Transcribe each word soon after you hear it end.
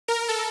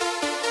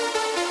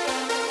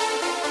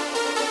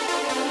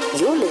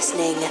You're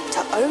listening to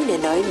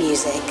OnenO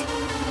Music.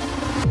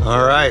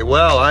 All right,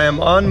 well, I am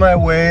on my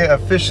way,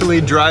 officially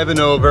driving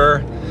over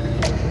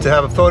to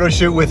have a photo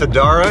shoot with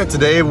Adara.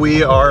 Today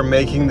we are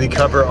making the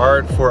cover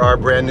art for our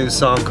brand new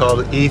song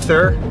called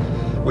Ether,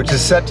 which is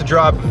set to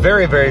drop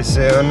very, very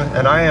soon,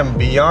 and I am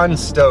beyond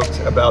stoked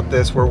about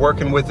this. We're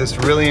working with this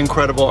really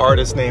incredible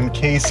artist named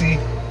Casey,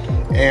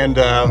 and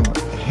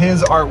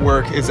his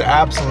artwork is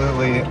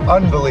absolutely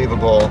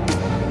unbelievable.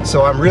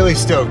 So I'm really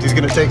stoked. He's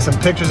gonna take some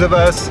pictures of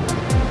us.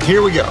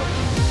 Here we go.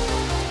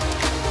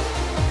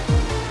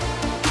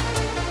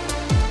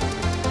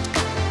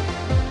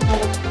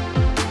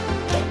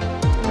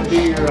 Do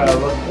your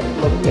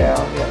look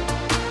down, yeah.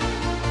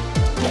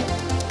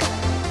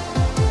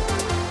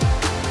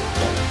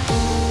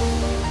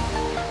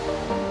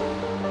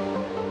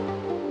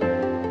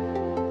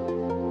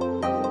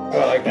 Oh,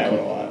 I like that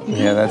one a lot.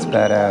 Yeah, that's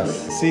badass.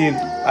 See,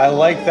 I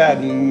like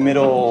that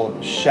middle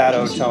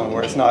shadow tone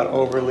where it's not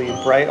overly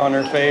bright on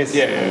her face,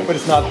 but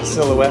it's not the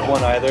silhouette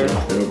one either.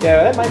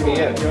 Yeah, that might be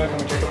it. Do you want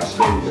to check it out?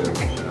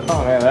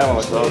 Oh man, that one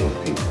looks awesome.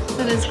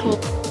 That is cool.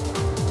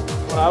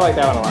 Well, I like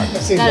that one a lot.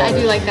 I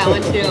do like that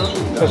one too.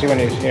 Especially when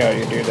you do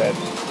that.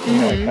 You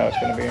know, like how it's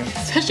gonna be.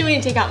 Especially when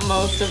you take out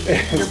most of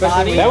your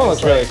body. That one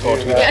looks really cool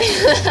too.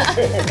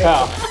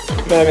 Wow.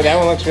 But I mean, that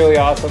one looks really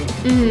awesome.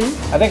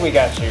 I think we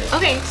got you.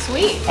 Okay,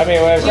 sweet. I mean,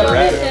 whatever. You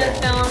want me to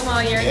film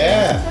while you're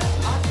here?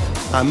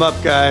 I'm up,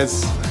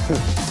 guys.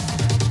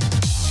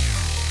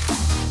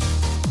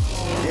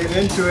 Get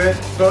into it.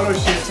 Photo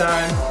shoot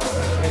time.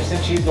 And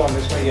since she's going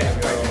this way, yeah.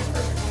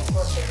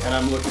 Perfect. And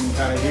I'm looking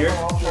kind of here.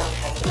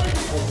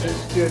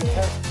 That's good.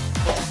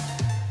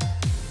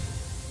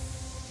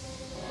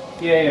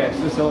 Yeah.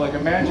 So like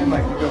imagine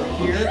like you go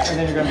here and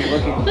then you're gonna be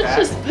looking back.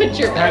 Let's just put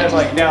your kind of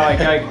like now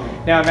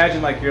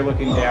imagine like you're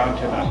looking down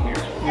to not here.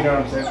 You know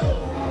what I'm saying?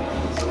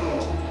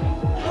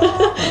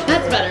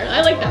 That's better.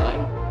 I like that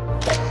one.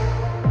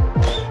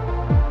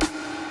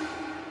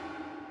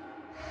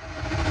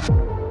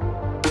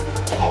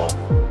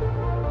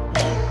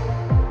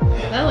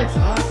 That looks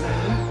awesome.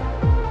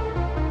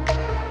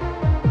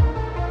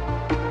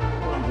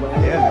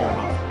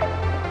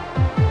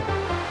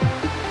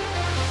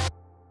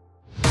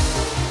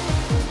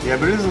 Yeah,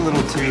 but it is a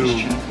little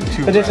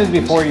too But this is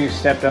before you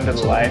stepped under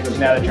the light.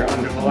 Now that you're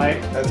under the light,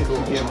 that's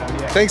cool. Yeah.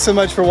 Thanks so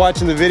much for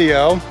watching the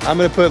video. I'm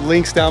gonna put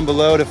links down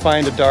below to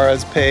find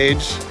Adara's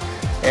page.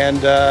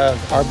 And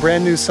our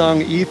brand new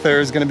song Ether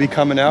is gonna be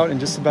coming out in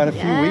just about a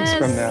few weeks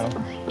from now.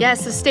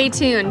 Yes, so stay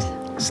tuned.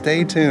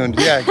 Stay tuned.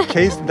 Yeah,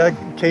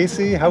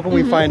 Casey, how can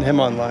we find him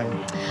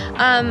online?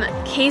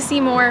 Casey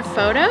Moore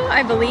Photo,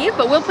 I believe,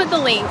 but we'll put the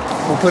link.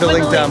 We'll put a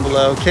link down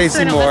below.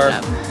 Casey Moore.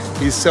 So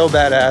He's so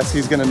badass.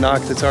 He's gonna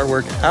knock this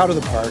artwork out of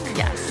the park.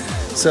 yes.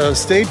 So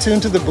stay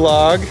tuned to the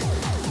blog.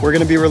 We're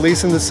gonna be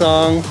releasing the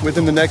song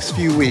within the next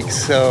few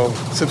weeks. So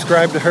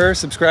subscribe to her,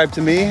 subscribe to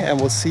me, and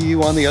we'll see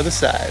you on the other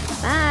side.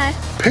 Bye.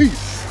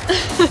 Peace.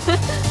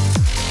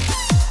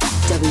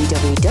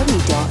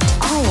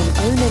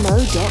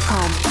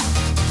 www.IamOnenO.com